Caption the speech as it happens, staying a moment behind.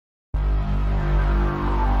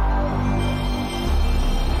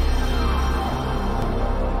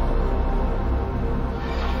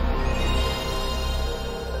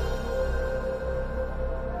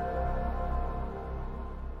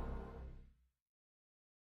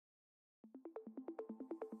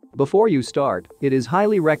Before you start, it is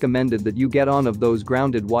highly recommended that you get on of those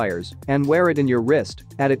grounded wires and wear it in your wrist,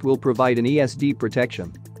 and it will provide an ESD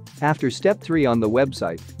protection. After step 3 on the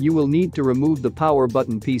website, you will need to remove the power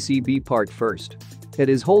button PCB part first. It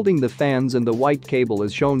is holding the fans and the white cable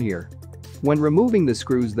as shown here. When removing the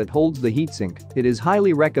screws that holds the heatsink, it is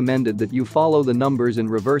highly recommended that you follow the numbers in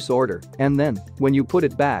reverse order, and then, when you put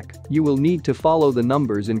it back, you will need to follow the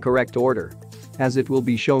numbers in correct order, as it will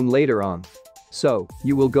be shown later on. So,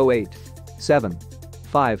 you will go 8, 7,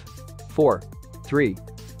 5, 4, 3,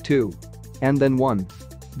 2, and then 1.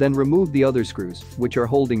 Then remove the other screws, which are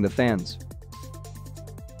holding the fans.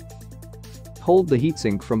 Hold the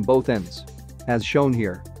heatsink from both ends, as shown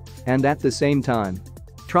here. And at the same time,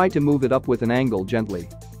 try to move it up with an angle gently.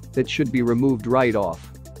 It should be removed right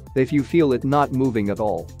off. If you feel it not moving at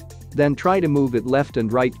all, then try to move it left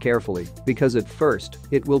and right carefully, because at first,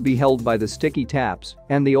 it will be held by the sticky taps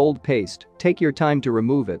and the old paste. Take your time to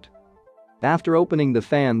remove it. After opening the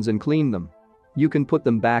fans and clean them, you can put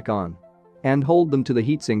them back on and hold them to the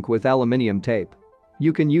heatsink with aluminium tape.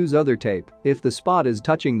 You can use other tape if the spot is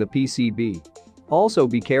touching the PCB. Also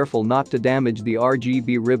be careful not to damage the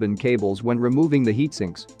RGB ribbon cables when removing the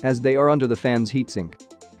heatsinks, as they are under the fan's heatsink.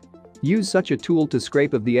 Use such a tool to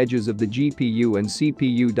scrape of the edges of the GPU and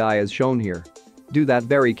CPU die as shown here. Do that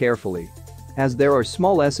very carefully, as there are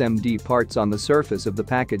small SMD parts on the surface of the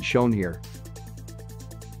package shown here.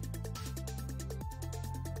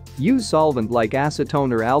 Use solvent like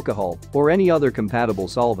acetone or alcohol or any other compatible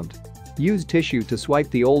solvent. Use tissue to swipe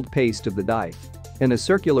the old paste of the die in a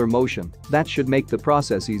circular motion. That should make the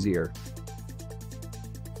process easier.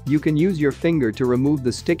 You can use your finger to remove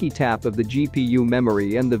the sticky tap of the GPU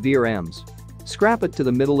memory and the VRAMs. Scrap it to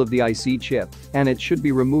the middle of the IC chip, and it should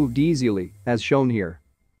be removed easily, as shown here.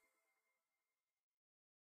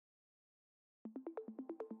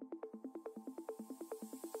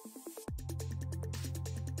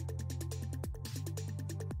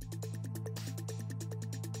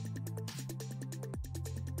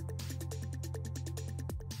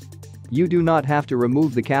 You do not have to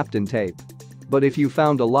remove the Kapton tape. But if you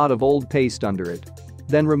found a lot of old paste under it,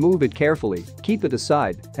 then remove it carefully, keep it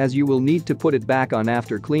aside, as you will need to put it back on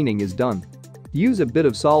after cleaning is done. Use a bit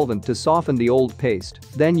of solvent to soften the old paste,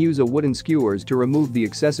 then use a wooden skewers to remove the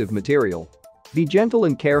excessive material. Be gentle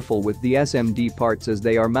and careful with the SMD parts as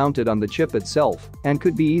they are mounted on the chip itself and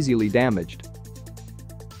could be easily damaged.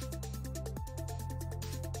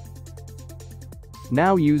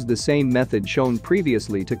 Now use the same method shown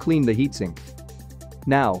previously to clean the heatsink.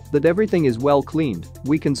 Now that everything is well cleaned,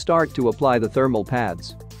 we can start to apply the thermal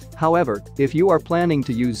pads. However, if you are planning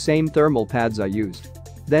to use same thermal pads I used,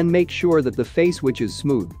 then make sure that the face which is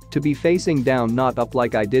smooth to be facing down, not up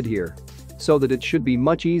like I did here, so that it should be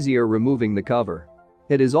much easier removing the cover.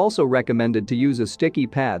 It is also recommended to use a sticky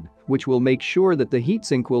pad, which will make sure that the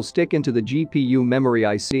heatsink will stick into the GPU memory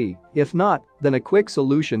IC. If not, then a quick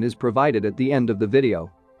solution is provided at the end of the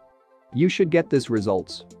video. You should get this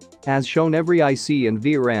results. As shown, every IC and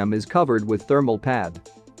VRAM is covered with thermal pad.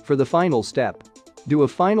 For the final step, do a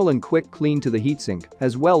final and quick clean to the heatsink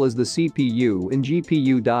as well as the CPU and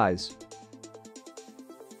GPU dies.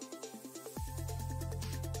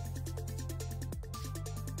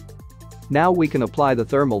 Now we can apply the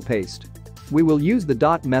thermal paste. We will use the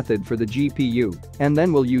dot method for the GPU, and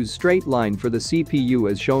then we'll use straight line for the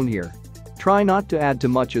CPU as shown here. Try not to add too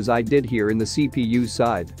much as I did here in the CPU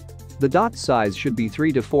side. The dot size should be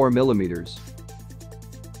 3 to 4 millimeters.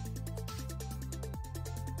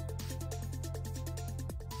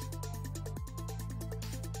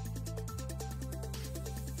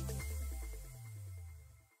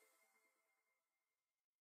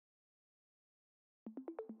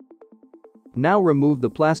 Now remove the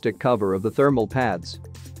plastic cover of the thermal pads.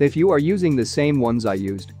 If you are using the same ones I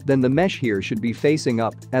used, then the mesh here should be facing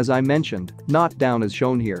up, as I mentioned, not down as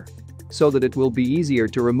shown here, so that it will be easier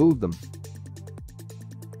to remove them.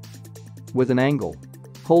 With an angle,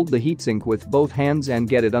 hold the heatsink with both hands and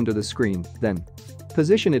get it under the screen, then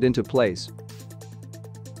position it into place.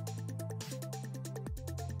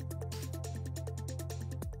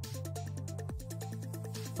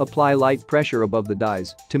 Apply light pressure above the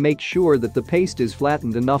dies to make sure that the paste is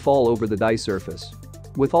flattened enough all over the die surface.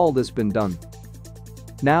 With all this been done,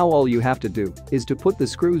 now all you have to do is to put the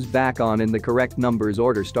screws back on in the correct numbers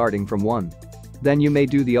order starting from 1. Then you may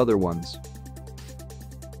do the other ones.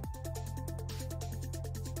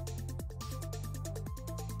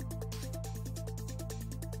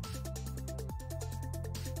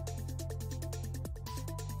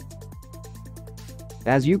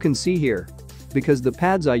 As you can see here, because the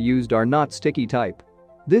pads I used are not sticky type,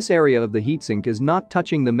 This area of the heatsink is not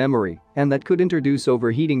touching the memory, and that could introduce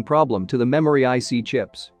overheating problem to the memory IC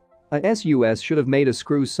chips. A SUS should have made a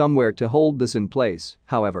screw somewhere to hold this in place,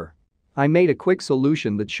 however. I made a quick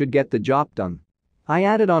solution that should get the job done. I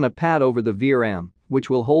added on a pad over the VRAM, which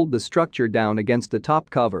will hold the structure down against the top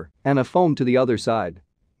cover, and a foam to the other side.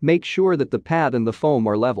 Make sure that the pad and the foam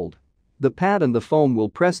are leveled. The pad and the foam will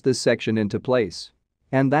press this section into place.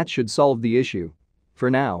 And that should solve the issue. For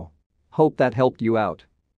now. Hope that helped you out.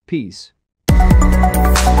 Peace.